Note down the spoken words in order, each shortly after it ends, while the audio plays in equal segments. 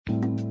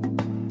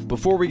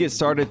Before we get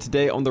started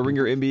today on the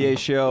Ringer NBA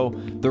show,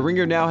 the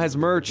Ringer now has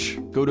merch.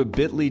 Go to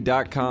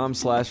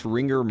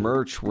bit.ly.com/Ringer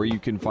merch where you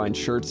can find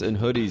shirts and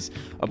hoodies.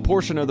 A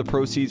portion of the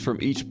proceeds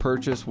from each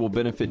purchase will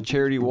benefit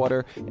Charity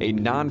Water, a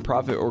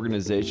non-profit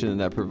organization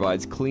that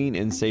provides clean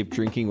and safe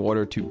drinking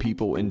water to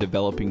people in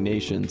developing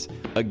nations.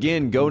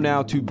 Again, go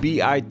now to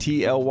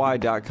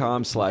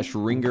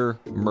bit.ly.com/Ringer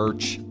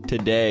merch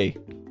today.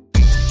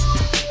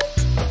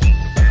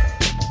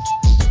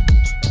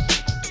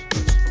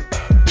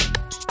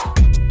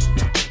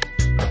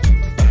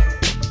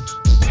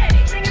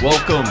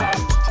 Welcome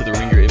to the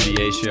Ringer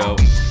NBA show.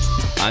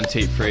 I'm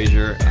Tate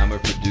Frazier. I'm a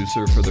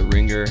producer for the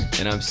Ringer,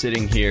 and I'm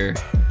sitting here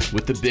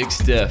with the big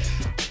stiff.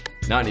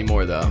 Not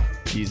anymore though.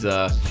 He's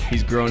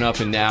grown up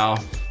and now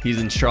he's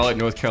in Charlotte,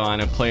 North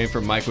Carolina, playing for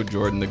Michael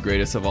Jordan, the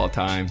greatest of all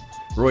time.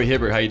 Roy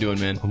Hibbert, how you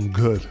doing, man? I'm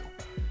good.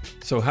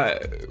 So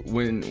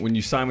when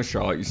you signed with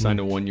Charlotte, you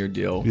signed a 1-year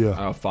deal,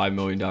 a $5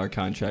 million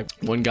contract.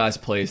 One guy's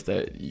place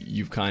that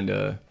you kind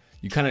of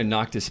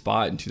knocked his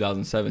spot in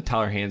 2007,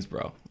 Tyler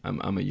Hansbrough.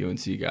 I'm a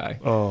UNC guy.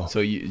 Oh. So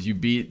you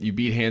beat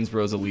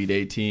Hansbrough's Elite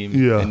Eight team,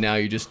 and now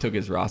you just took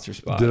his roster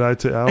spot. Did I? I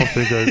don't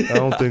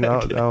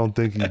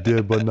think he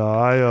did. But no,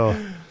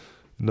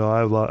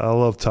 I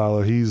love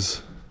Tyler.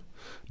 He's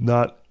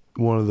not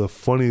one of the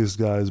funniest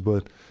guys,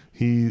 but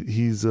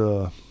he's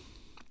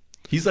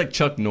like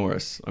Chuck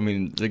Norris. I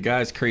mean, the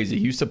guy's crazy.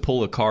 He used to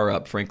pull a car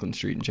up Franklin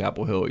Street in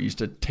Chapel Hill. He used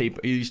to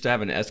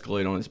have an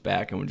Escalade on his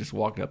back and would just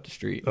walk up the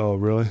street. Oh,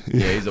 really?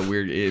 Yeah, he's a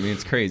weird. I mean,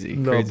 it's crazy.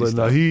 No, crazy but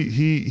stuff. No,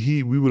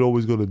 he. We would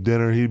always go to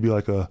dinner. He'd be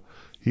like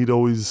he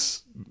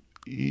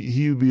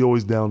would be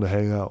always down to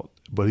hang out,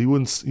 but he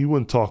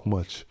wouldn't talk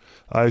much.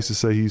 I used to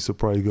say he used to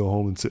probably go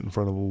home and sit in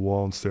front of a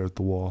wall and stare at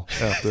the wall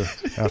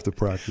after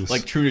practice.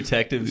 Like True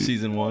Detective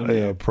season 1.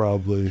 Yeah,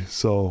 probably.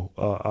 So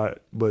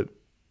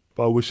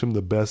I wish him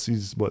the best.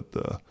 He's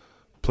the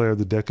player of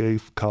the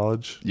decade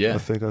college. Yeah, I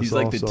think he's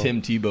like the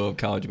Tim Tebow of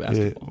college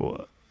basketball.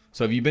 Yeah.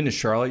 So have you been to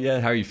Charlotte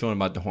yet? How are you feeling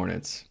about the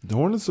Hornets? The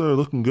Hornets are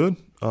looking good.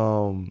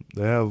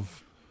 They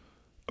have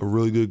a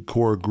really good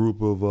core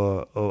group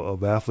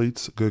of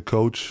athletes, a good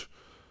coach.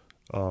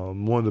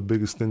 One of the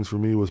biggest things for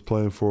me was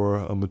playing for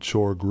a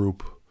mature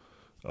group.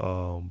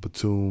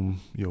 Batum,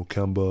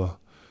 Kemba,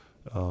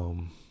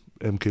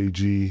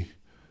 MKG.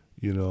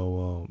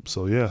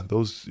 So yeah,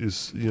 those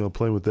is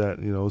playing with that.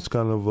 It's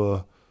kind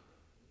of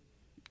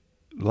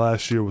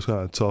last year was kind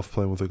of tough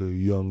playing with like a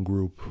young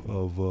group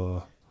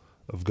of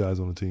guys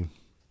on the team.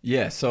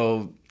 Yeah,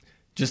 so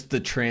just the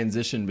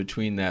transition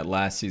between that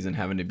last season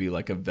having to be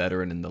like a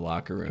veteran in the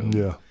locker room.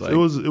 Yeah, it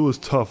was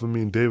tough. I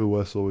mean, David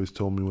West always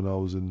told me when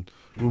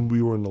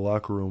we were in the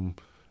locker room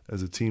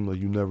as a team, like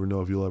you never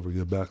know if you'll ever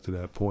get back to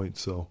that point.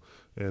 So,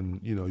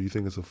 and you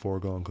think it's a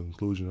foregone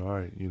conclusion. All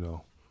right,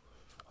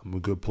 I'm a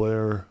good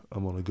player.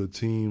 I'm on a good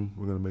team.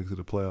 We're gonna make it to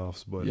the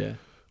playoffs. But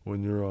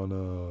when you're on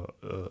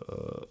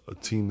a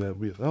team that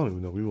I don't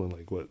even know. We won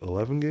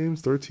 11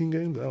 games, 13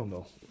 games. I don't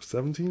know,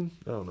 17.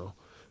 I don't know.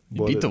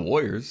 You beat the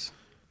Warriors.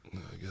 I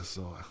guess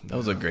so. That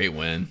was a great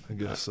win. I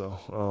guess so.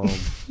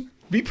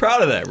 Be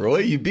proud of that,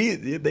 Roy.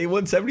 They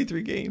won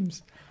 73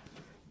 games.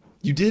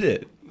 You did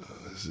it.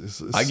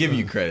 I give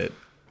you credit.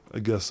 I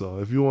guess so.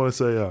 If you want to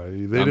say, all right,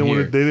 they didn't win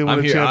a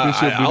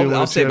championship.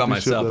 I'll say it by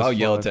myself. I'll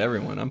yell it to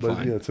everyone. I'm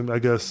fine. Yeah, I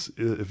guess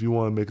if you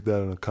want to make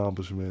that an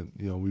accomplishment,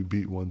 we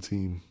beat one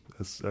team.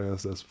 I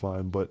guess that's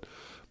fine. But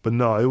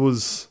no, it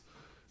was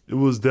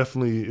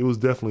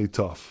definitely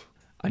tough.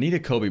 I need a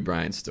Kobe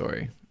Bryant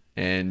story.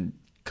 And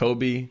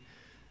Kobe,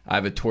 I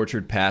have a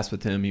tortured past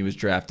with him. He was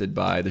drafted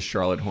by the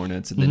Charlotte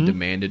Hornets and then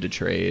demanded a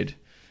trade,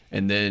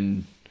 and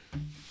then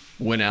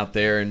went out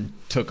there and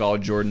took all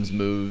Jordan's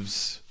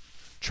moves.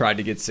 Tried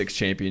to get 6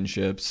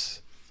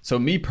 championships. So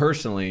me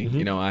personally,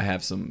 I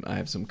have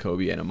some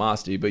Kobe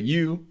animosity, but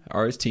you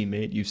are his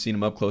teammate. You've seen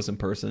him up close in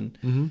person.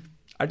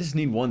 I just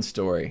need one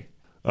story.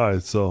 All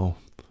right, so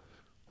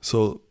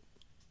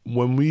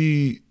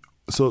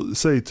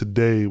say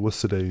today,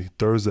 what's today?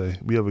 Thursday.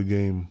 We have a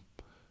game.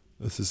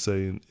 Let's just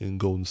say in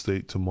Golden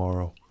State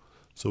tomorrow.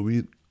 So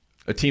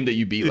a team that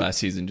you beat last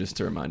season, just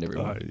to remind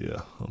everyone. All right,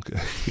 yeah,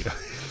 okay, yeah.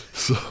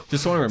 So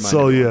just want to remind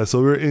everyone. Yeah,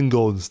 so we're in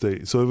Golden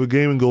State. So we have a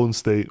game in Golden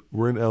State.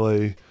 We're in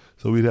LA,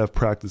 so we'd have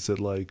practice at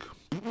like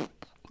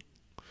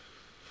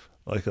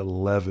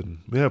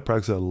 11. We have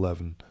practice at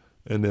 11,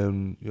 and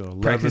then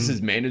 11, practice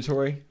is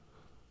mandatory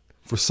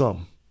for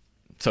some.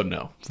 So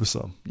no, for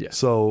some. Yeah.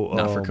 So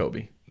not for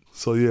Kobe.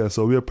 So yeah,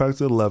 so we have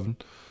practice at 11.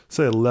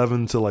 Say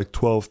 11 to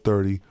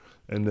 12:30,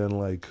 and then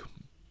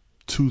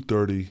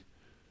 2:30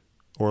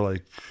 or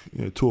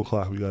 2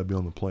 o'clock we gotta be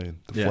on the plane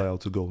to fly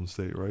out to Golden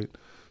State, right?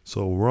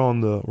 So we're all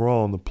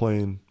on the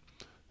plane,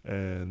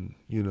 and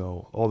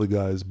all the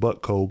guys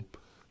but Kobe,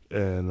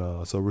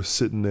 and so we're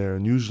sitting there,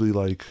 and usually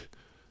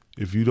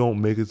if you don't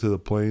make it to the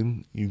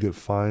plane, you get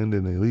fined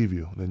and they leave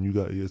you. And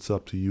then it's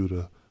up to you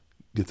to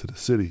get to the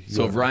city.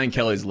 So if Ryan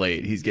Kelly's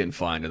late, he's getting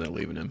fined and they're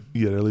leaving him.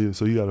 Yeah, they're leaving.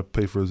 So you got to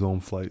pay for his own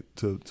flight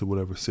to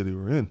whatever city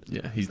we're in.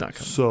 Yeah, he's not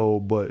coming. So,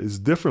 but it's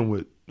different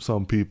with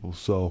some people.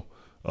 So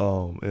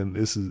And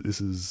this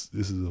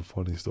is a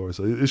funny story.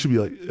 So it should be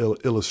like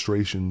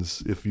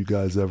illustrations if you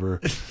guys ever,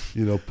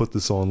 put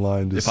this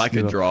online. Just, if I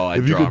could draw, I'd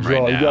if you draw could them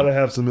right now. You gotta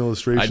have some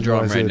illustrations. I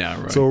draw them right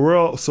now. Right. So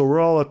we're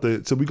all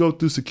at so we go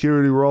through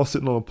security. We're all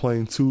sitting on a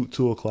plane.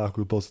 2:00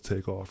 we're supposed to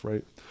take off.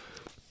 Right.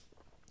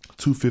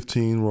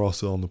 2:15 we're all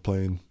still on the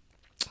plane.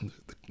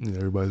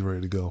 Everybody's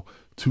ready to go.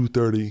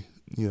 2:30.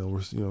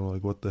 We're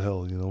like, what the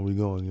hell? We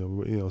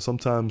going.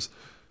 Sometimes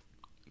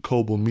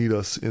Kobe will meet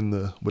us in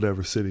the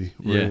whatever city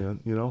we're in,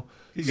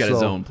 He's got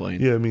his own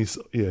plane. Yeah,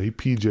 he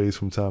PJs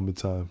from time to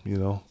time,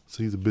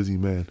 so he's a busy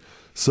man.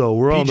 So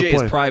we're on the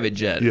plane. PJ's private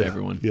jet,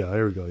 everyone. Yeah,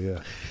 there we go,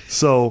 yeah.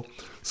 So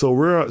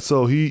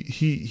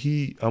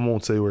he I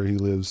won't say where he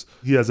lives.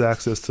 He has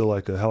access to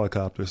like a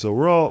helicopter. So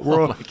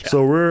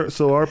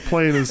so our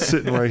plane is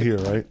sitting right here,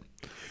 right?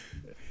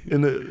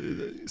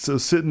 So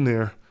sitting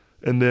there,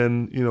 and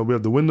then, we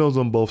have the windows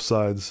on both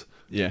sides.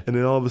 Yeah. And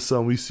then all of a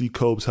sudden we see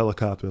Kobe's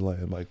helicopter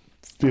land like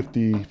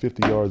 50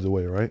 yards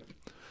away, right?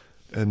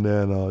 And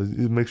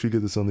then make sure you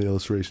get this on the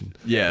illustration.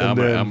 Yeah,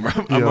 I'm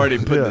already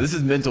putting this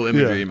is mental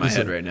imagery in my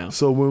head right now.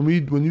 So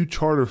when you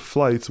charter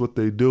flights, what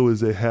they do is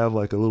they have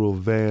like a little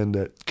van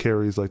that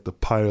carries like the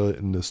pilot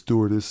and the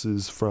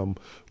stewardesses from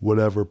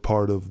whatever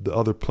part of the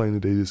other plane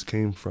that they just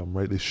came from,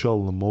 right? They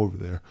shuttle them over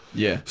there.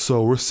 Yeah.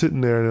 So we're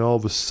sitting there, and all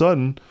of a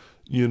sudden,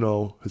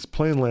 his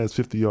plane lands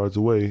 50 yards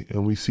away,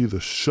 and we see the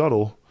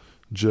shuttle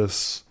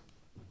just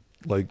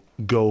like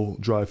go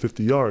drive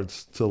 50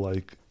 yards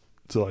to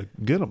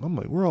get him. I'm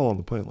like, we're all on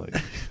the plane. Like,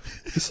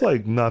 it's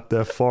like not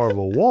that far of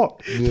a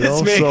walk.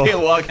 This man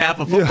can't walk half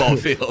a football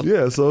field.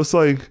 Yeah, so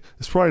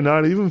it's probably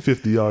not even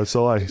 50 yards.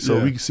 So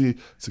we can see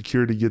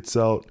security gets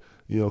out.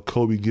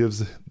 Kobe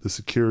gives the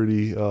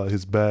security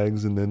his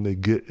bags, and then they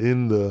get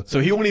in the. So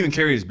he won't even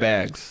carry his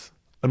bags.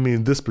 I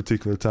mean, this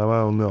particular time, I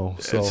don't know.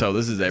 So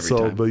this is every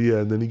time. But yeah,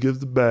 and then he gives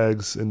the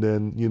bags, and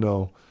then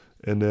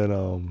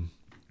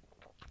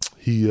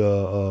he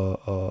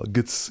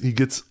gets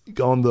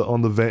on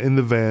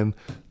the van,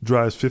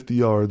 drives 50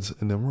 yards,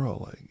 and then we're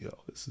all like, yo,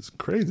 this is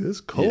crazy. This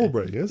is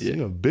Cobra. Yes,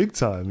 big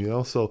time,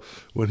 So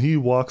when he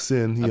walks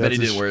in, I bet he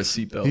didn't wear a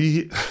seatbelt.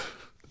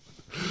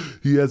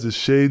 He has his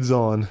shades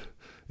on,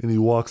 and he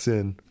walks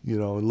in,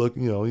 and look,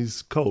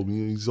 he's Kobe.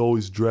 He's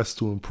always dressed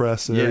to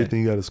impress and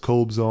everything. He got his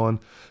Cobes on.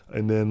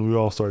 And then we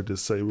all started to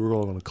say we were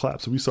all going to clap.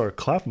 So we started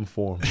clapping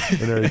for him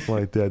and everything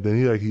like that. Then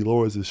he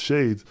lowers his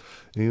shades,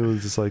 and he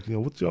was just like,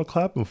 what y'all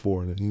clapping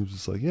for? And he was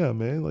just like, yeah,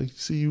 man, like,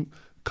 see you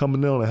coming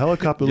down on a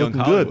helicopter looking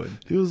Hollywood. Good.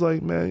 He was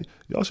like, man,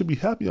 y'all should be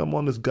happy I'm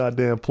on this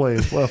goddamn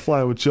plane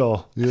flying with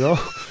y'all,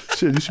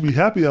 Shit, you should be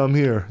happy I'm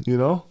here,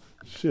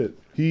 Shit.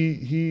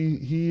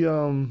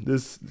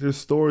 There's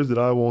stories that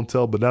I won't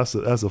tell, but that's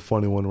a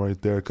funny one right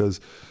there,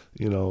 because,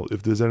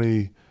 if there's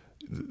any,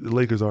 the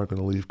Lakers aren't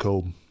going to leave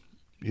Kobe.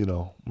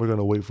 We're going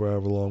to wait for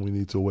however long we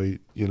need to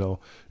wait.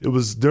 It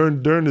was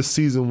during the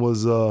season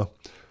was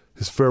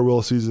his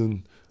farewell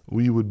season.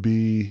 We would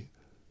be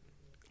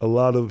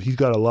he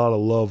got a lot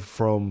of love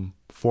from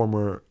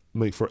for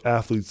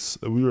athletes.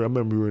 I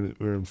remember we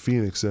were in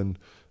Phoenix, and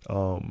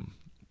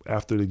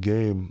after the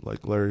game,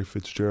 like Larry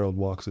Fitzgerald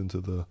walks into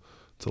the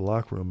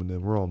locker room, and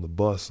then we're on the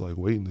bus like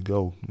waiting to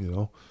go,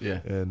 Yeah.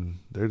 And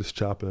they're just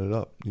chopping it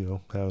up,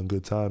 having a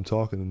good time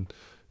talking. And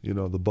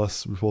the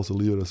bus, we're supposed to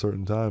leave at a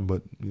certain time,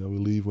 but we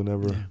leave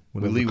whenever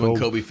we leave when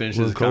Kobe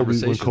finishes his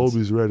conversations. When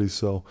Kobe's ready.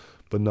 So,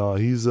 but no,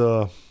 he's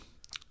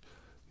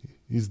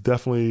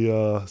definitely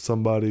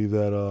somebody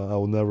that I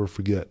will never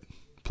forget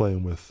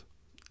playing with.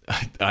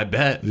 I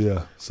bet.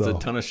 Yeah, so it's a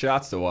ton of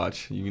shots to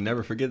watch. You can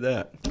never forget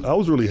that. I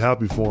was really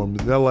happy for him.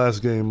 That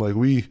last game, like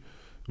we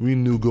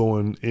knew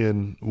going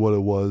in what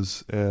it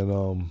was,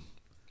 and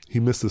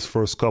he missed his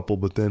first couple,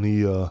 but then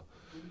he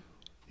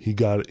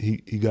got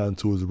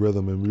into his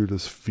rhythm, and we were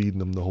just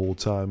feeding him the whole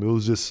time. It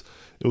was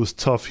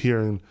tough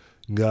hearing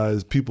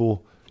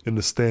people in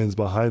the stands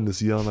behind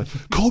us yelling like,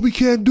 Kobe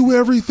can't do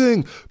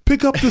everything,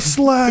 pick up the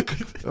slack.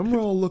 And we're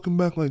all looking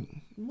back like,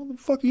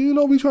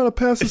 motherfucker, we trying to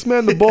pass this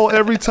man the ball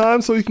every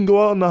time so he can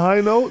go out on a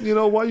high note.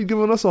 Why are you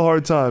giving us a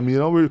hard time?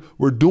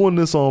 We're doing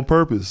this on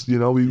purpose. We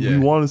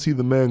want to see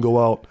the man go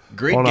out.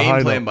 Great on a game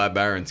high plan note. by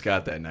Byron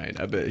Scott that night.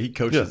 I bet he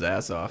coached his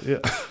ass off. Yeah.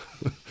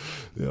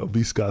 Yeah,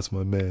 B. Scott's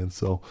my man.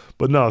 So,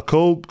 but no,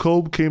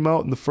 Kobe came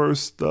out in the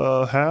first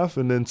half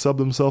and then subbed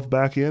himself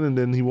back in, and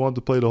then he wanted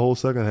to play the whole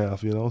second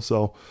half.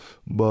 So,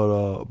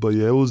 but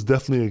yeah, it was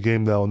definitely a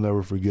game that I'll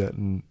never forget.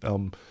 And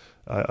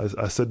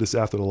I said this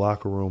after the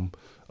locker room,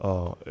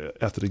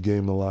 after the game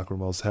in the locker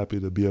room, I was happy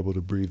to be able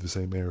to breathe the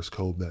same air as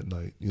Kobe that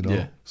night.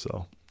 Yeah.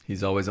 So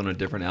he's always on a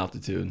different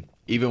altitude,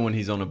 even when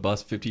he's on a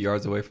bus 50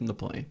 yards away from the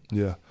plane.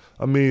 Yeah,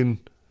 I mean,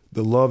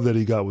 the love that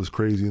he got was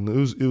crazy, and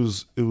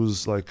it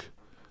was like.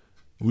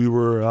 We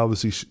were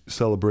obviously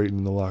celebrating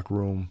in the locker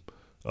room.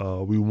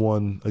 We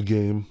won a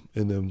game,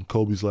 and then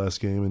Kobe's last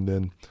game, and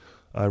then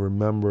I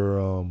remember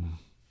I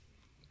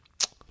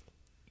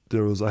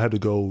had to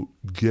go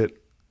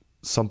get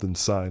something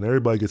signed.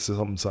 Everybody gets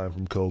something signed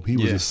from Kobe. He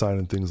was just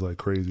signing things like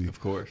crazy.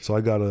 Of course. So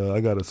I got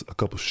a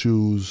couple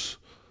shoes.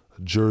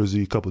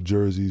 jersey, a couple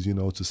jerseys,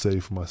 to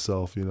save for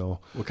myself,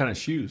 What kind of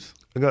shoes?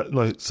 I got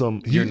like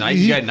some. You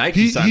got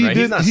Nike signed, right?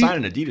 He's not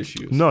signing Adidas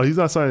shoes. No, he's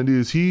not signing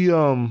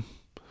Adidas.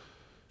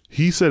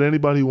 He said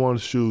anybody who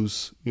wanted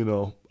shoes,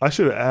 I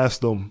should have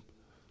asked him.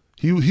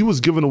 He was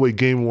giving away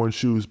game worn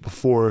shoes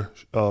before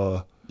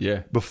the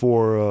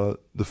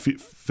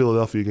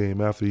Philadelphia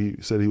game, after he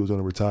said he was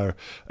going to retire.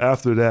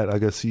 After that, I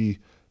guess he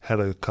had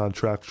a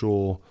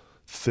contractual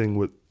thing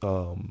with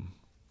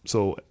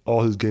so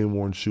all his game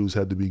worn shoes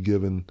had to be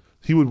given.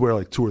 He would wear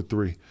like 2 or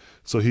 3,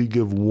 so he'd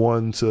give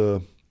one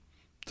to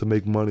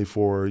make money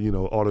for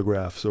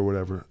autographs or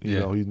whatever.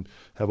 He'd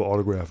have an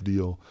autograph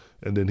deal,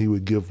 and then he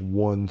would give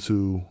one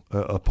to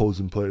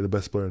opposing player, the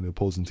best player in the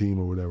opposing team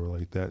or whatever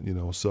like that.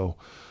 So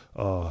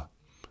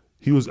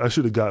I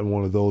should have gotten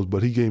one of those,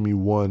 but he gave me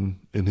one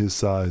in his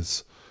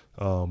size,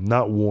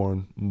 not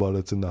worn, but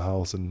it's in the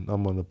house, and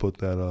I'm gonna put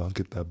that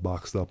get that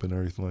boxed up and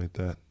everything like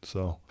that.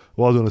 So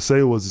what I was gonna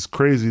say was, it's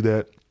crazy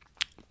that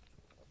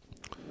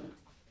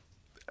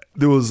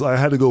I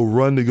had to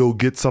run to go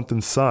get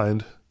something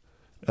signed.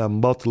 I'm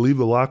about to leave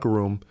the locker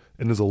room,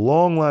 and there's a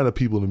long line of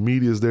people. The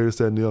media's there, this,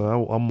 that, and the other.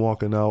 I'm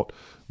walking out.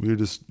 We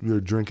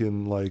were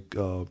drinking like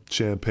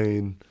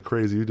champagne,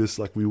 crazy. We just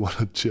like we want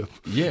a chip.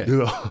 Yeah,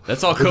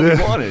 that's all Kobe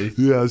wanted.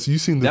 Yeah, so you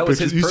seen the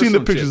pictures. You seen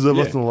the pictures of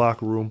us in the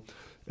locker room,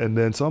 and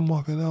then so I'm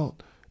walking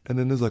out, and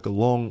then there's like a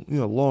long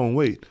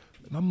wait,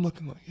 and I'm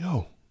looking like,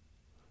 yo,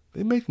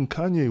 they making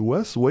Kanye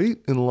West wait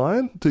in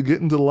line to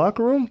get into the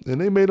locker room,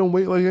 and they made him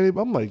wait like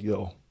anybody. I'm like,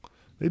 yo.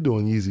 They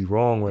doing Yeezy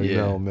wrong right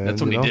now, man. That's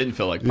when he didn't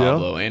feel like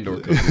Pablo and or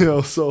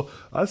Kobe. So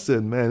I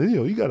said, man,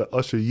 you got to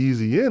usher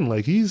Yeezy in.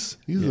 Like he's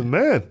the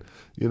man.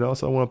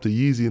 So I went up to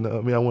Yeezy, and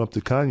I went up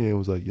to Kanye and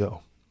was like,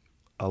 yo,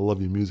 I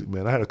love your music,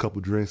 man. I had a couple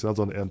drinks. I was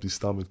on an empty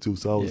stomach too,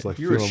 so I was like,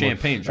 you were a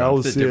champagne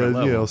drunk. It's a different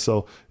level.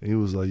 So and he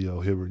was like,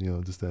 yo, Hibbert,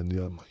 this, that, and the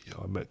other. I'm like,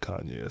 yo, I met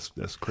Kanye.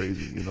 That's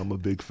crazy. I'm a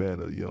big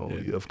fan of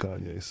of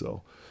Kanye.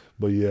 So,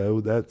 but yeah,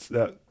 that's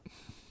that.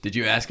 Did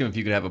you ask him if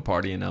you could have a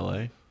party in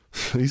L.A.?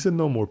 He said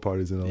no more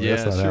parties in LA. Yeah,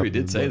 that's true. He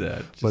did say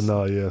that. But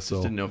no, yeah. So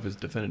just didn't know if it's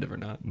definitive or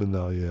not. But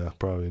no, yeah,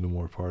 probably no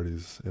more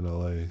parties in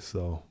LA.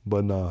 So,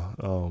 but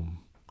no,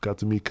 got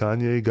to meet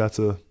Kanye. Got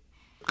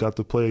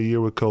to play a year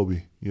with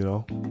Kobe.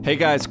 Hey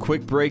guys,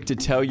 quick break to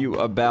tell you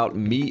about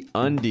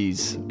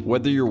MeUndies.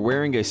 Whether you're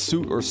wearing a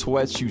suit or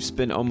sweats, you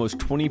spend almost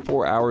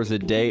 24 hours a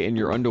day in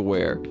your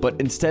underwear. But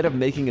instead of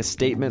making a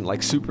statement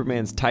like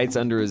Superman's tights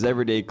under his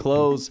everyday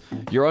clothes,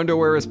 your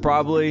underwear is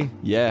probably,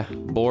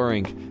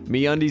 boring.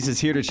 MeUndies is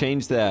here to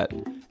change that.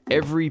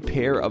 Every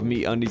pair of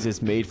MeUndies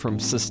is made from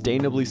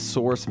sustainably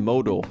sourced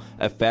modal,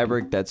 a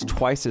fabric that's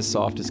twice as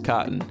soft as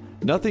cotton.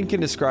 Nothing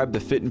can describe the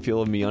fit and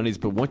feel of MeUndies,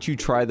 but once you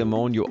try them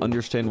on, you'll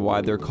understand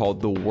why they're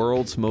called the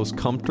world's most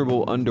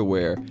comfortable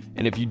underwear.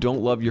 And if you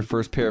don't love your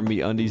first pair of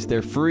MeUndies,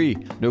 they're free,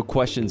 no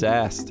questions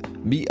asked.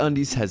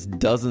 MeUndies has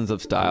dozens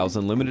of styles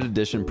and limited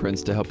edition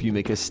prints to help you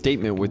make a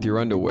statement with your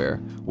underwear.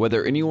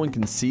 Whether anyone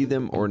can see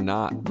them or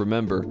not,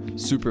 remember,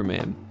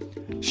 Superman.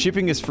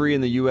 Shipping is free in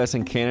the US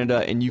and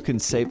Canada, and you can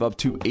save up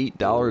to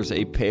 $8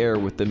 a pair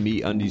with the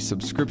MeUndies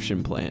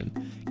subscription plan.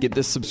 Get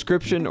the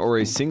subscription or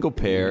a single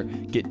pair,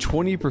 get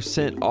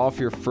 20% off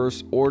your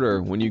first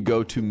order when you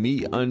go to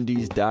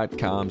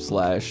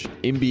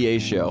MeUndies.com/NBA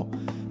show.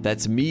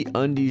 That's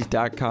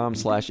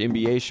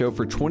MeUndies.com/NBA show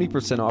for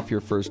 20% off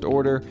your first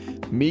order.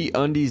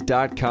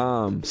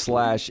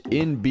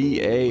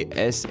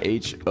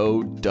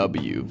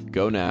 MeUndies.com/NBASHOW.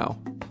 Go now.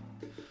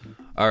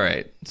 All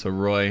right, so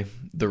Roy,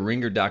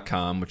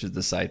 TheRinger.com, which is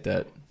the site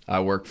that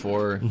I work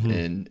for,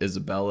 and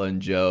Isabella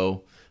and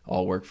Joe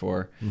all work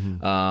for.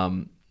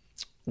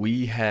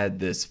 We had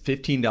this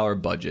 $15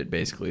 budget,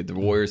 basically. The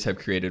Warriors have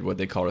created what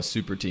they call a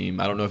super team.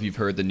 I don't know if you've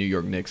heard the New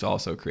York Knicks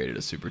also created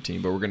a super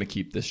team, but we're going to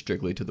keep this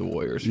strictly to the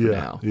Warriors for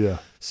now. Yeah.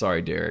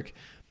 Sorry, Derek.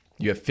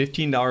 You have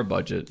 $15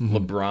 budget.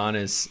 LeBron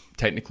is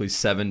technically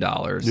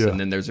 $7. Yeah. And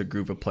then there's a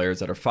group of players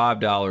that are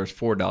 $5,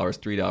 $4,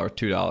 $3,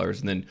 $2,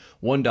 and then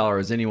 $1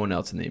 is anyone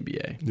else in the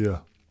NBA. Yeah.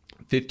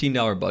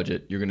 $15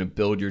 budget. You're going to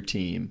build your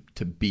team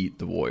to beat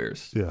the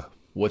Warriors. Yeah.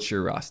 What's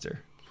your roster?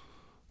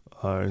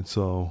 All right,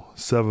 so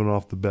 7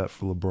 off the bat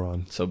for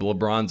LeBron. So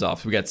LeBron's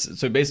off.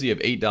 So basically you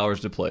have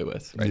 $8 to play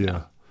with right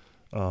now.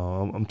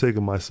 I'm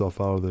taking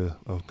myself out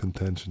of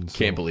contention. So.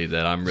 Can't believe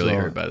that. I'm really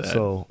hurt by that.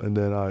 So and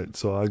then I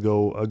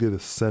get a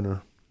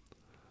center.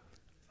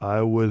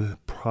 I would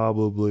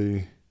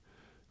probably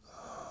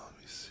let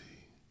me see.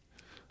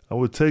 I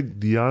would take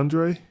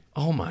DeAndre.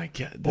 Oh my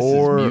God! This is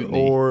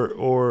mutiny.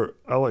 Or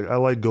I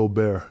like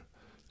Gobert,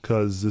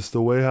 because it's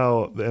the way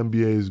how the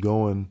NBA is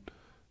going.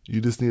 You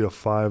just need a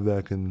 5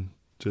 that can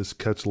just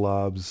catch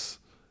lobs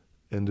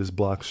and just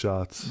block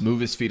shots.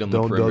 Move his feet on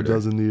the perimeter.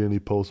 Doesn't need any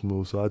post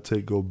moves, so I'd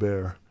take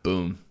Gobert.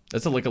 Boom.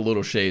 That's like a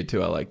little shade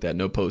too. I like that.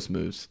 No post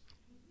moves.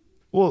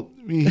 Well,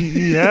 I mean,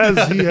 he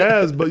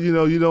has, but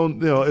you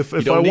don't. If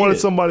I wanted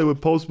somebody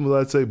with post moves,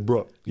 I'd say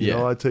Brook.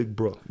 I'd take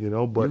Brook. But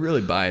you're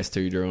really biased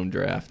to your own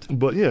draft.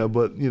 But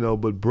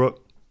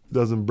Brook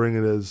doesn't bring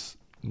it as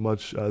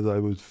much as I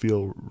would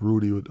feel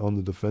Rudy on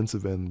the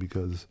defensive end,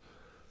 because.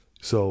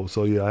 So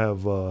yeah, I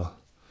have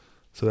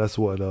So that's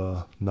what,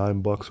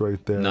 $9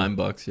 right there.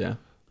 $9, yeah.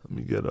 Let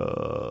me get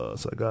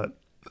so I got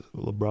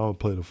LeBron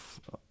played a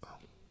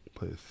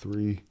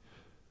 3.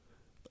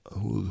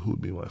 Who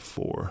would be my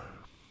 4?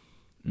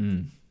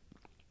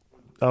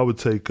 I would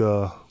take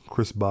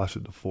Chris Bosh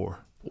at the 4.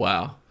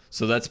 Wow.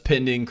 So that's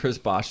pending Chris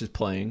Bosh is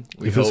playing.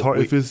 If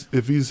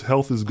his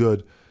health is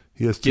good,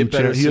 he has two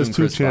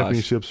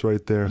championships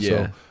right there. Yeah.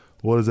 So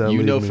what does that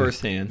leave me?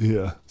 Firsthand.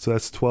 Yeah. So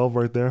that's 12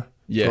 right there.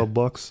 Yeah.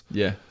 $12.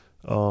 Yeah.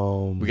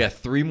 We got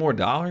 $3 more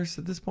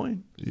at this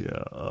point.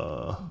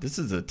 Yeah. This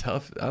is a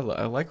tough. I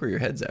like where your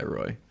head's at,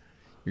 Roy.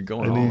 You're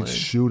going all I in. need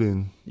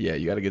shooting. Yeah,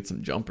 you got to get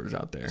some jumpers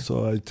out there.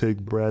 So I take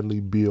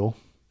Bradley Beal.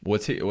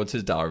 What's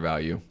his dollar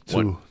value?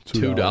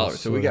 $2.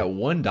 So we got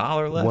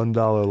 $1 left.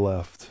 $1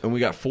 left. And we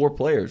got 4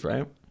 players,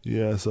 right?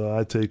 Yeah. So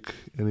I take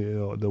the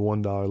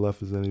 $1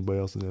 left as anybody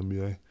else in the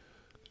NBA.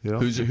 You know?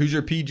 Who's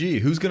your PG?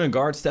 Who's going to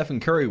guard Stephen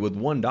Curry with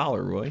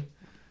 $1, Roy?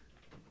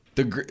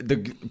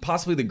 The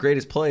possibly the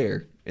greatest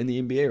player in the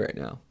NBA right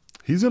now.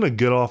 He's gonna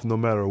get off no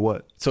matter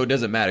what. So it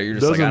doesn't matter. You're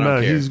just like, I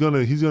don't care. He's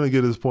gonna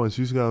get his points.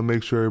 He's gotta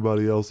make sure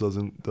everybody else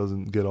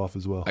doesn't get off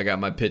as well. I got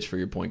my pitch for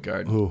your point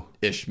guard. Who?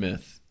 Ish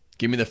Smith.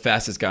 Give me the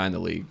fastest guy in the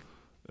league.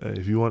 Hey,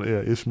 if you want,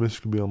 Ish Smith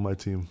could be on my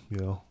team. You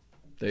know.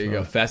 There you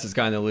go. Fastest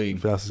guy in the league.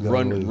 Fastest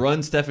guy in the league.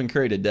 Run Stephen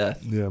Curry to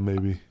death. Yeah,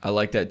 maybe. I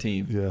like that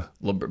team. Yeah.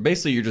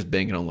 Basically, you're just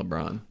banking on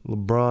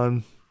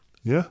LeBron.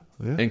 Yeah.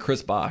 And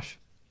Chris Bosh.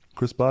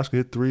 Chris Bosh can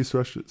hit 3,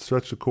 stretch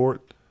the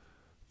court.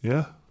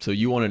 Yeah. So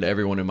you wanted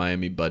everyone in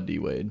Miami but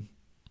D-Wade.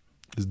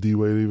 Is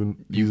D-Wade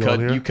even on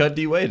here? You cut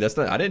D-Wade.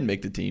 I didn't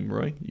make the team,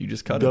 Roy. You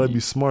just cut him. You got to be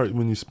smart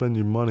when you spend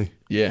your money.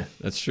 Yeah,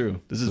 that's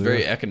true. This is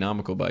very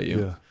economical by you.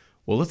 Yeah.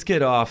 Well, let's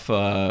get off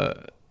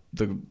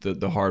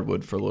the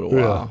hardwood for a little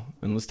while.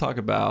 And let's talk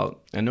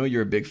about, I know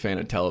you're a big fan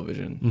of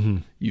television. Mm-hmm.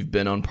 You've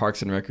been on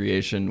Parks and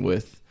Recreation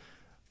with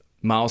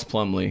Miles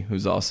Plumlee,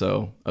 who's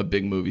also a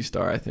big movie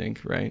star, I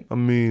think, right? I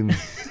mean,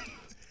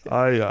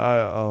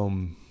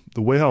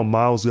 the way how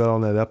Miles got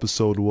on that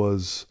episode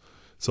was,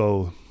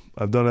 so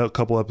I've done a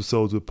couple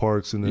episodes with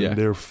Parks, and then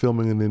they were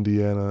filming in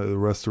Indiana at a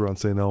restaurant,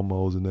 St.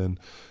 Elmo's, and then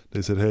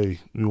they said, "Hey,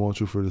 we want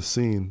you for the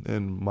scene."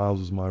 And Miles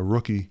was my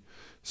rookie,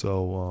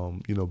 so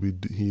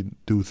he'd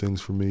do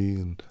things for me,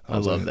 and I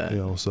love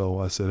that.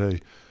 So I said,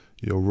 "Hey,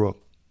 Rook,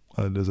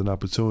 there's an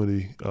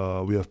opportunity.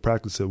 We have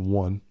practice at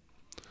 1.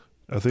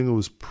 I think it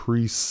was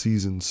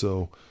pre-season,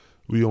 so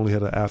we only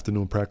had an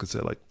afternoon practice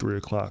at like 3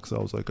 o'clock. So I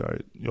was like, all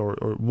right, or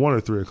 1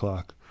 or 3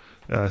 o'clock.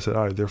 And I said,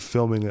 all right, they're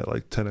filming at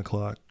like 10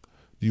 o'clock.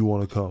 Do you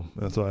want to come?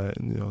 And so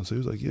so he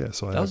was like, yeah.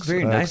 So that was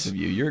very nice of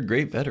you. You're a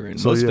great veteran.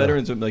 Most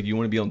veterans are like, you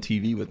want to be on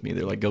TV with me?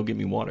 They're like, go get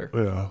me water.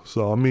 Yeah.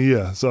 So I mean,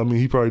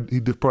 he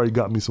probably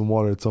got me some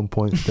water at some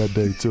point that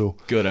day too.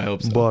 Good. I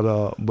hope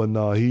so. But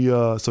no,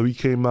 he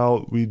came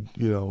out. He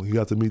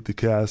got to meet the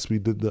cast. I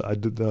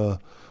did the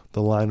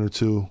line or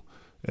two.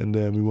 And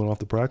then we went off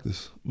to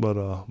practice, but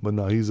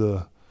no, he's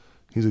a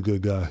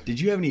good guy.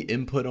 Did you have any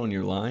input on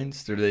your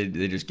lines, or did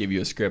they just give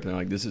you a script and they're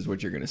like, this is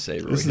what you're going to say?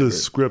 This is a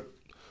script,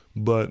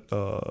 but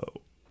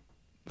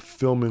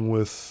filming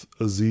with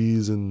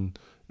Aziz and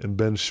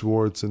Ben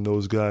Schwartz and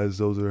those guys,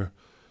 those are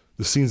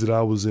the scenes that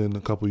I was in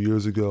a couple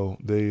years ago.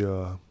 They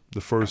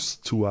the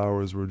first 2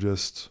 hours were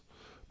just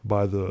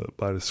by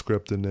the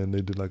script, and then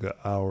they did like an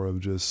hour of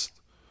just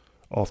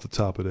off the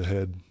top of the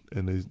head,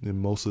 and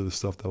most of the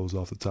stuff that was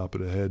off the top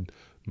of the head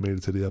made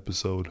it to the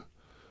episode,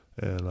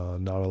 and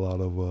not a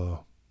lot of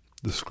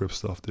the script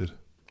stuff did.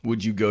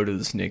 Would you go to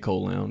the Snake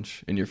Hole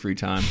Lounge in your free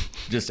time,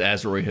 just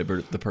as Roy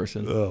Hibbert, the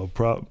person?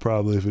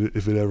 Probably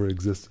if it ever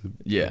existed.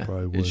 Yeah,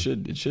 it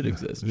should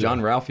exist.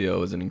 John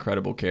Ralphio is an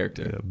incredible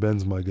character. Yeah,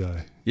 Ben's my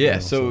guy. Yeah,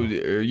 so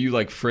are you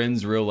like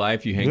friends real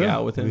life? You hang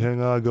out with him? We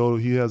hang out.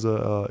 He has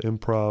a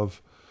improv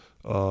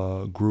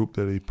group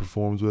that he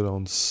performs with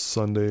on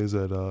Sundays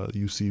at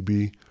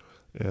UCB,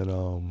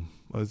 and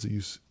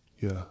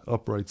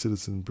Upright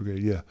Citizen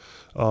Brigade. Yeah.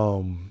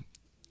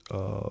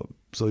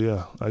 So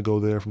yeah, I go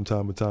there from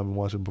time to time and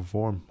watch him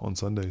perform on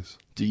Sundays.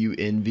 Do you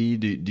envy?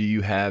 Do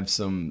you have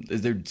some?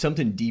 Is there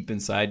something deep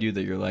inside you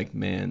that you're like,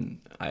 man,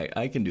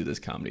 I can do this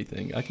comedy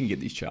thing. I can get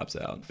these chops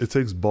out. It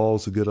takes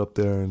balls to get up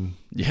there and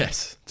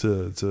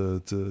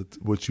to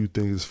what you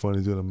think is funny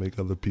is gonna make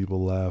other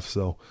people laugh.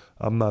 So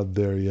I'm not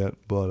there yet,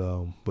 but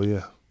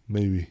yeah,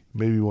 maybe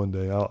one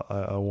day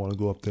I want to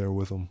go up there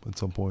with him at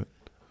some point.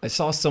 I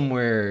saw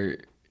somewhere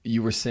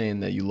you were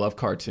saying that you love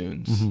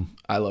cartoons. Mm-hmm.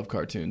 I love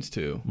cartoons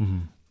too. Mm-hmm.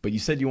 But you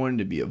said you wanted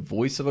to be a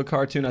voice of a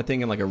cartoon, I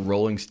think in like a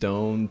Rolling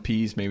Stone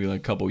piece, maybe like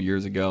a couple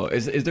years ago.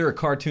 Is there a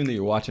cartoon that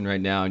you're watching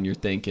right now and you're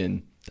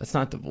thinking, that's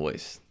not the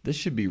voice. This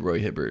should be Roy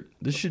Hibbert.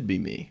 This should be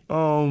me.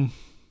 I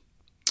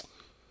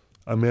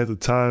mean, at the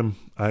time,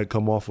 I had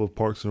come off of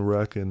Parks and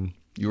Rec, and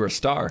you were a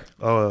star.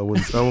 Oh, I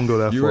wouldn't go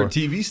that far. You were a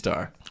TV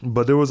star.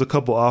 But there was a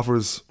couple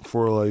offers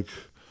for like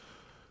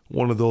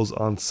one of those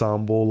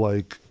ensemble,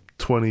 like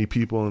 20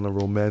 people in a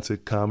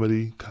romantic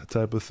comedy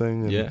type of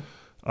thing. And yeah.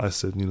 I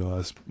said,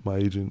 as my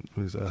agent,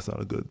 he said, that's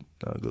not a good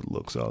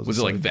look. So I was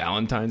it like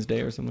Valentine's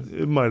Day or something?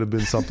 It might have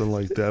been something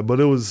like that, but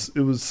it was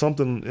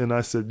something. And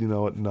I said, you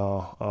know what,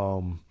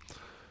 no.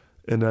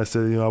 And I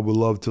said, I would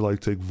love to like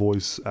take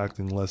voice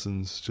acting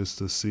lessons just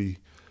to see,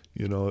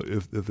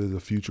 if there's a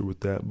future with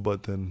that.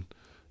 But then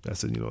I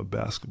said,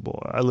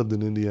 basketball. I lived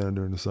in Indiana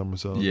during the summer,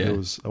 so there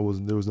was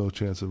no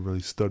chance of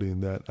really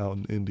studying that out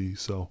in Indy.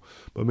 So,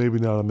 but maybe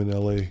now I'm in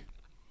LA.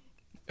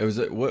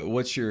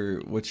 What's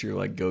your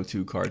like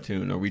go-to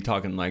cartoon? Are we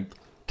talking like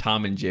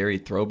Tom and Jerry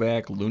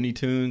throwback Looney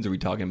Tunes? Are we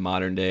talking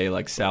modern day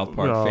like South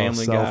Park,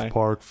 Family Guy? South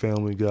Park,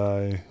 Family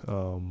Guy,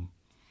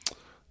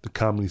 the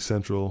Comedy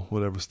Central,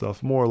 whatever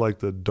stuff. More like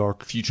the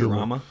dark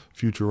Futurama,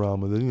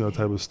 the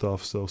type of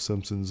stuff. So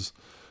Simpsons,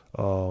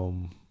 but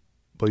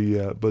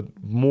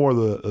more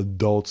the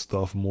adult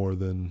stuff more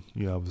than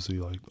obviously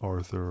like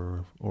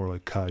Arthur or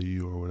like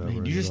Caillou or whatever.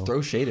 Man, you just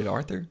throw shade at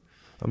Arthur.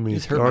 I mean, you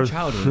just hurt my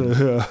childhood.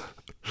 Yeah.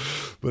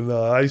 But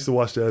no, I used to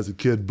watch that as a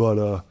kid. But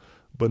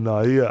no,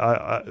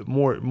 I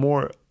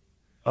more.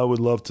 I would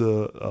love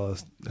to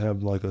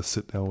have like a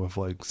sit down with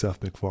like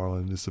Seth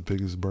MacFarlane just to pick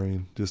his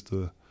brain, just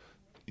to,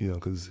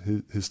 because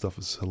his stuff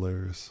is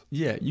hilarious.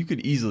 Yeah, you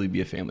could easily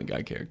be a Family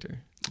Guy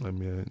character. I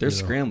mean, they're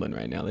scrambling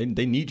right now.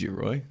 They need you,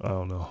 Roy. I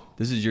don't know.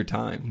 This is your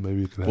time.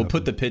 Maybe it could happen. We'll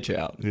put the pitch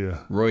out.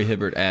 Yeah. Roy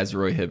Hibbert as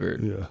Roy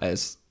Hibbert. Yeah.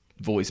 As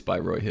voiced by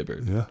Roy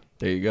Hibbert. Yeah.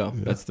 There you go.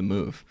 Yeah. That's the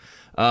move.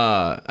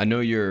 I know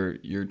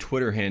your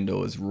Twitter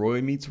handle is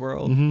Roy Meets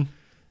World. Mm-hmm.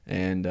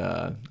 And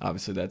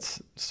obviously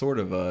that's sort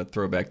of a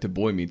throwback to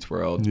Boy Meets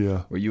World.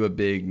 Yeah. Were you a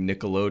big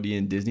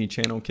Nickelodeon Disney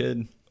Channel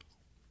kid?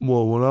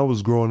 Well, when I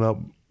was growing up,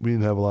 we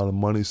didn't have a lot of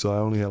money, so I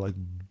only had like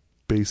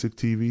basic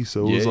TV.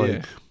 So it was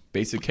like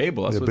basic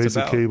cable. That's what basic it's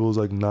about. Cable was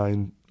like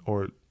 9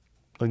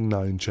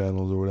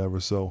 channels or whatever.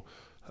 So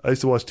I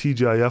used to watch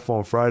TGIF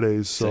on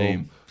Fridays. So,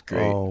 Same.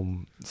 Great.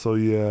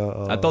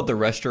 I thought the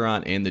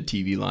restaurant and the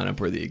TV lineup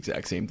were the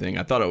exact same thing.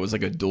 I thought it was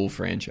like a dual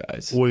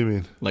franchise. What do you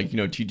mean? Like,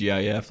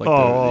 TGIF?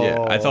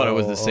 I thought it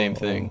was the same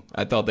thing.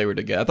 I thought they were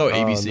together. I thought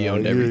ABC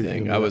owned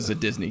everything. I was a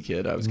Disney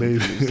kid. I was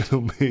confused.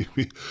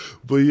 Maybe.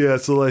 But yeah,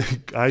 so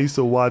like I used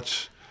to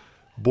watch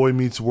Boy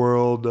Meets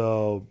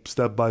World,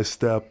 Step by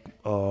Step,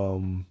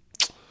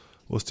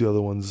 what's the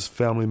other ones?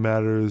 Family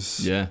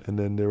Matters. Yeah. And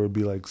then there would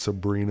be like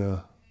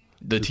Sabrina.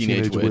 The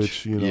Teenage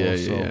Witch.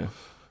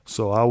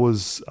 So I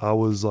was like, I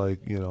was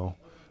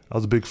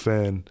a big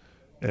fan,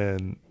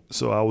 and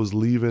so I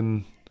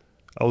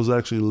was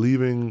actually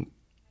leaving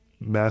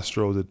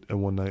Mastro's at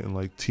one night in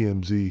like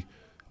TMZ,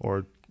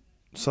 or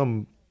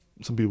some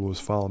people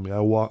was following me. I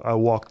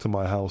walked to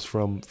my house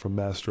from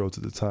Mastro's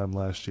at the time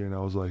last year, and I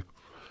was like,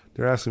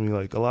 they're asking me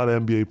like a lot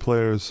of NBA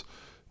players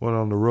went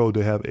on the road,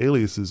 they have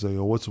aliases. They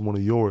go, what's one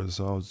of yours?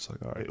 So I was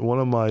like, all right. One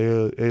of my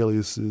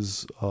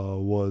aliases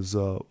was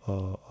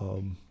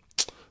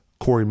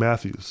Corey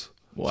Matthews.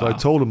 Wow. So I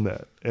told him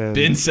that. And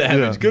Ben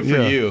Savage, good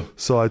for you.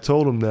 So I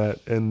told him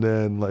that, and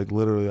then like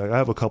literally, like, I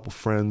have a couple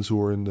friends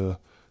who are in the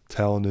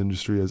talent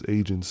industry as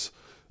agents.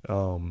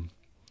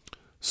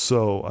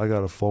 So I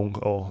got a phone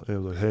call, and it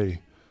was like,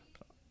 hey,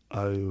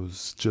 I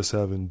was just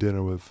having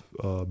dinner with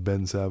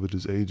Ben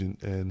Savage's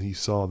agent, and he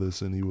saw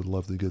this, and he would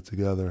love to get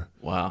together.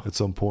 Wow. At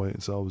some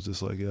point. So I was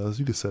just like, yeah,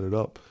 you can set it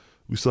up.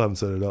 We still haven't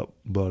set it up,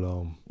 but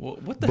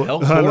what the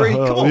hell, Corey?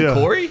 Come on,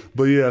 Corey.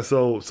 But yeah,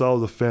 so I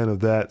was a fan of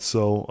that.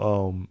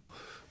 So,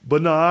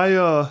 but no,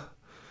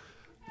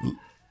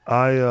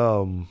 I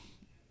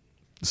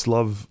just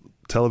love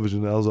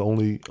television. I was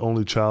the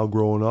only child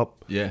growing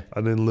up. Yeah.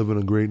 I didn't live in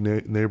a great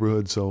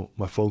neighborhood, so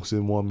my folks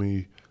didn't want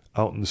me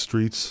out in the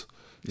streets.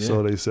 Yeah.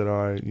 So they said,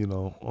 all right,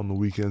 on the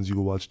weekends you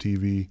go watch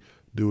TV,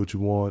 do what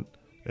you want.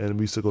 And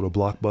we used to go to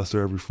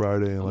Blockbuster every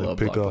Friday and like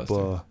pick up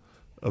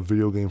a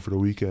video game for the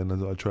weekend,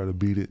 and I try to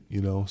beat it,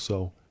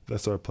 So I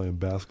started playing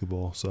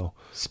basketball. So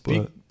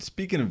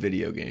speaking of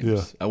video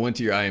games, I went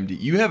to your IMDb.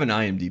 You have an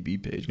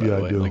IMDb page, by the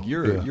way. I do. Like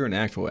you're an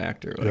actual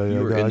actor. Like you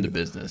were in the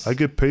business. I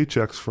get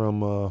paychecks from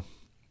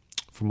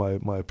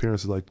my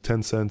appearances, like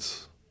 10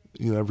 cents.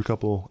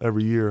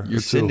 Every year.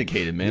 You're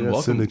syndicated, man. Yeah,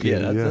 welcome.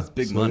 Syndicated, That's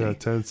big money. Yeah,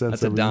 10 cents.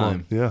 That's a every dime.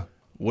 month. Yeah.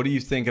 What do you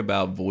think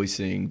about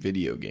voicing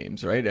video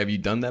games? Right? Have you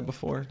done that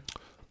before?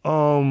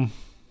 I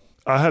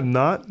have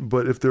not,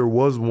 but if there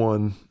was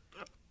one,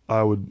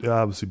 I would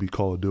obviously be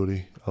Call of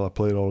Duty. I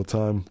play it all the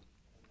time.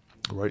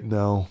 Right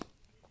now,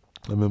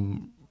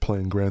 I'm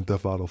playing Grand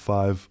Theft Auto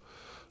 5.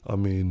 I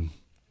mean,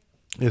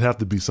 it'd have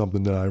to be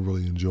something that I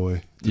really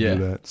enjoy to do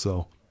that.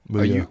 So,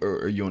 are you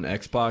on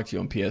Xbox? You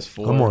on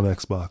PS4? I'm on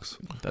Xbox.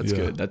 That's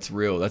good. That's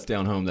real. That's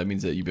down home. That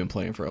means that you've been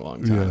playing for a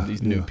long time. Yeah,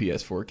 These new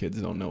PS4 kids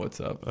don't know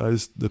what's up.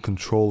 The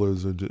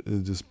controllers are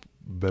just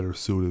better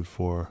suited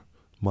for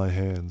my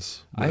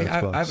hands. I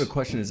have a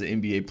question as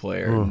an NBA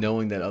player,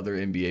 knowing that other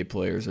NBA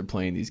players are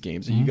playing these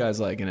games. Are you guys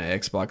like in an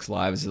Xbox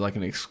Live? Is it like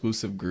an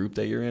exclusive group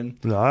that you're in?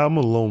 No, I'm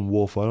a lone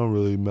wolf. I don't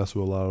really mess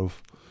with a lot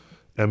of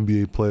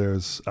NBA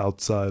players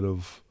outside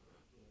of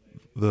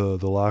the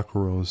locker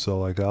room. So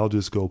like I'll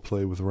just go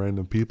play with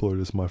random people or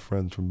just my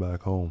friends from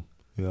back home.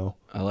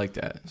 I like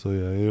that. So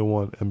yeah, you don't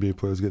want NBA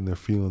players getting their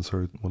feelings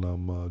hurt when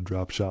I'm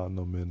drop shotting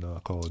them in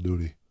Call of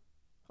Duty.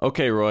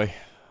 Okay, Roy.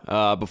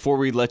 Before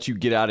we let you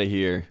get out of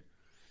here,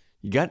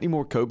 you got any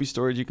more Kobe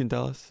stories you can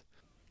tell us?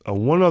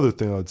 One other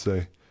thing I'd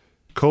say,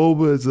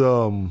 Kobe is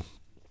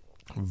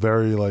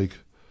very like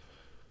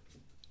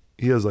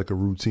he has like a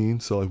routine.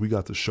 So like we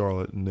got to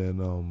Charlotte and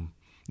then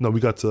we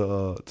got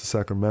to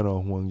Sacramento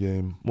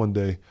one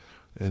day,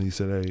 and he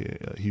said, hey,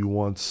 he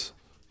wants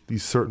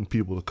these certain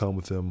people to come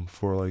with him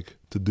for like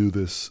to do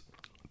this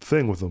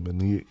thing with him,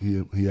 and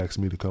he asked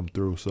me to come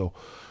through. So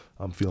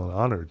I'm feeling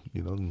honored,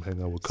 and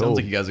hang out with Kobe. Sounds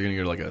like you guys are gonna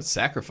go to like a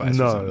sacrifice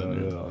or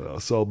something. No.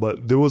 So,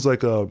 but there was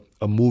like a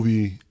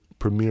movie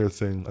premiere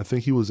thing. I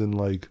think he was in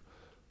like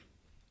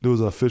there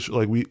was an official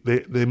like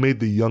they made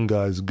the young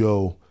guys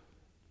go.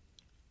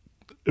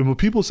 And when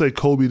people say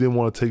Kobe didn't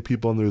want to take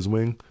people under his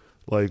wing,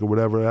 like or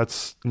whatever,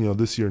 that's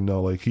this year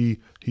no. Like he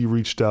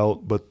reached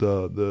out, but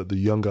the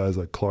young guys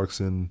like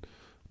Clarkson,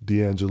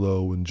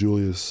 D'Angelo, and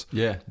Julius,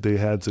 they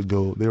had to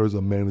go. There was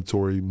a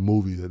mandatory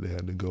movie that they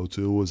had to go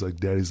to. It was like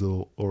Daddy's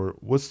Little or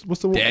what's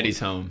the one? Daddy's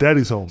Home.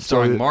 Daddy's Home,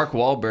 starring Mark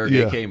Wahlberg,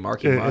 aka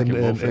Marky Mark, and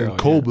Will Ferrell. And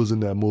Kobe was in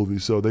that movie,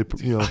 so they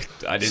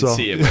I didn't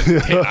see it,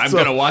 but I'm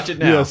gonna watch it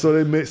now. Yeah, so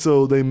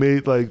they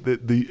made like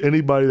the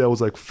anybody that was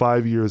like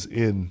 5 years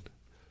in.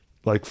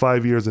 Like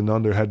 5 years and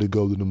under had to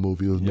go to the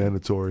movie. It was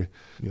mandatory.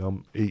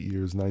 I'm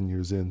 9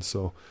 years in.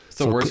 So it's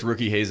the worst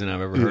rookie hazing I've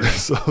ever heard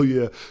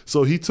of.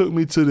 So he took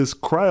me to this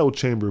cryo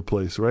chamber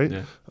place, right?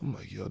 Yeah. I'm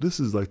like, yo,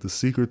 this is like the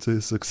secret to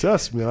his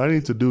success, man. I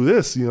need to do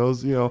this,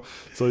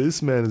 So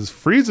this man is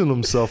freezing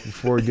himself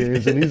before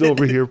games, and he's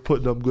over here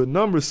putting up good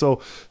numbers.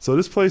 So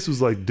this place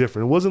was like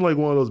different. It wasn't like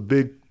one of those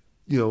big,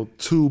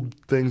 tube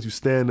things you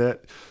stand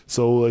at.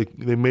 So like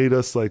they made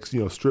us like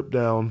strip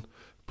down,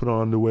 put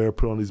on underwear,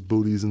 put on these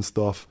booties and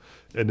stuff,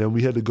 and then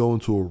we had to go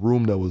into a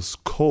room that was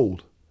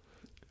cold,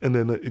 and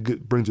then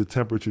it brings your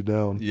temperature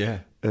down. Yeah,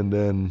 and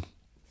then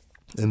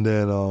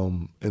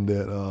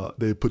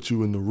they put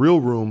you in the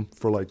real room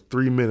for like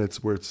 3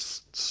 minutes where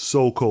it's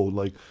so cold,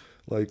 like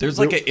there's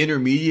like an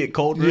intermediate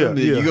cold room.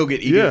 Yeah, you go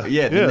get then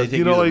they take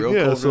you to the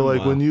real cold so room.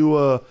 Like when you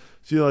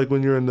like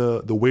when you're in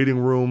the waiting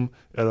room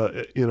at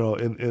a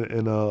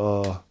in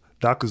a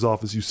doctor's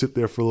office, you sit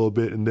there for a little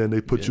bit, and then they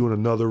put you in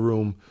another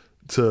room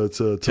to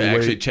actually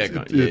wait, check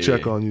on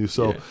check on you.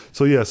 So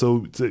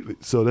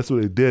that's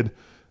what they did,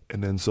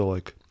 and then so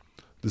like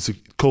the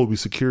Kobe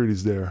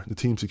security's there, the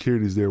team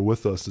security's there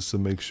with us just to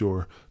make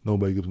sure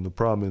nobody gives them the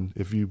problem. And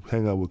if you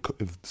hang out with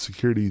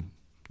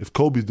if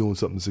Kobe's doing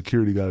something, the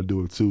security got to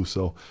do it too.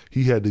 So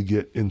he had to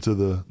get into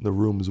the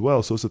room as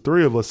well. So it's the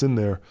three of us in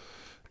there,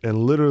 and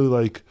literally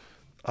like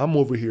I'm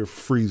over here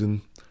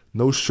freezing,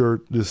 no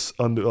shirt, just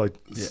under like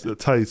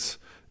tights,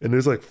 and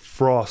there's like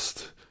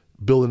frost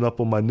building up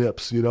on my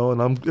nips,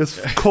 and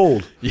it's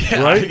cold,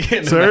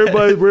 right? So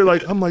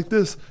everybody, I'm like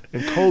this,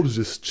 and Kobe's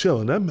just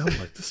chilling. I'm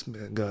like, this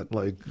man got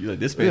like,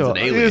 this man's an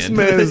alien. This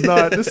man is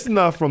not. This is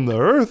not from the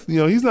earth.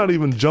 He's not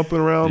even jumping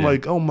around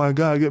like, oh my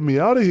God, get me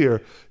out of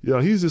here.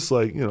 He's just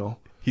like,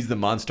 he's the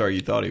monster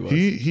you thought he was.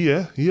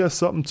 He has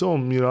something to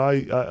him.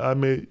 I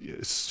made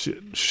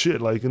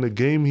shit like in the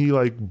game he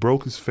like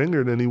broke his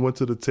finger, and then he went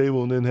to the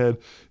table and then had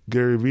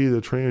Gary Vee,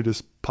 the trainer,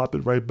 just pop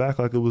it right back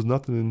like it was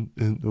nothing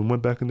and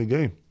went back in the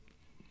game.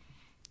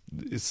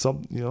 It's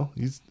something,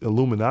 he's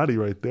Illuminati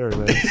right there,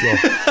 man.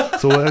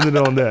 So we'll end it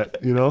on that,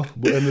 We'll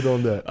end it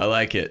on that. I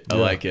like it. I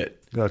like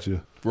it.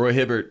 Gotcha. Roy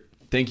Hibbert,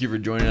 thank you for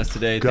joining us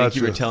today. Gotcha. Thank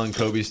you for telling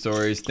Kobe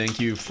stories. Thank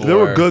you for. There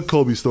were good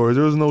Kobe stories.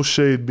 There was no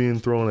shade being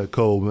thrown at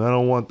Kobe. I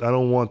don't want that. I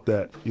don't want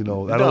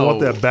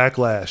that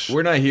backlash.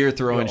 We're not here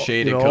throwing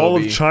shade at Kobe. All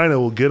of China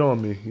will get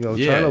on me.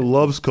 China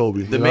loves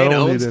Kobe. The man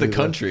owns the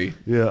country.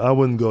 Yeah, I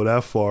wouldn't go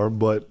that far,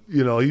 but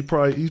he's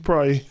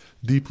probably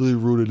deeply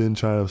rooted in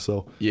China,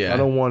 so I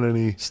don't want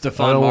any.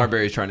 Stephon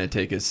Marbury's trying to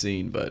take his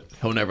scene, but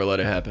he'll never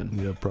let it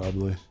happen. Yeah,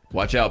 probably.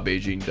 Watch out,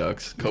 Beijing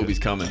Ducks. Kobe's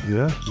coming.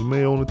 Yeah, you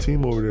may own a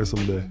team over there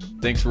someday.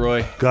 Thanks,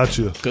 Roy.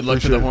 Gotcha. Good luck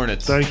to the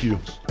Hornets. Thank you.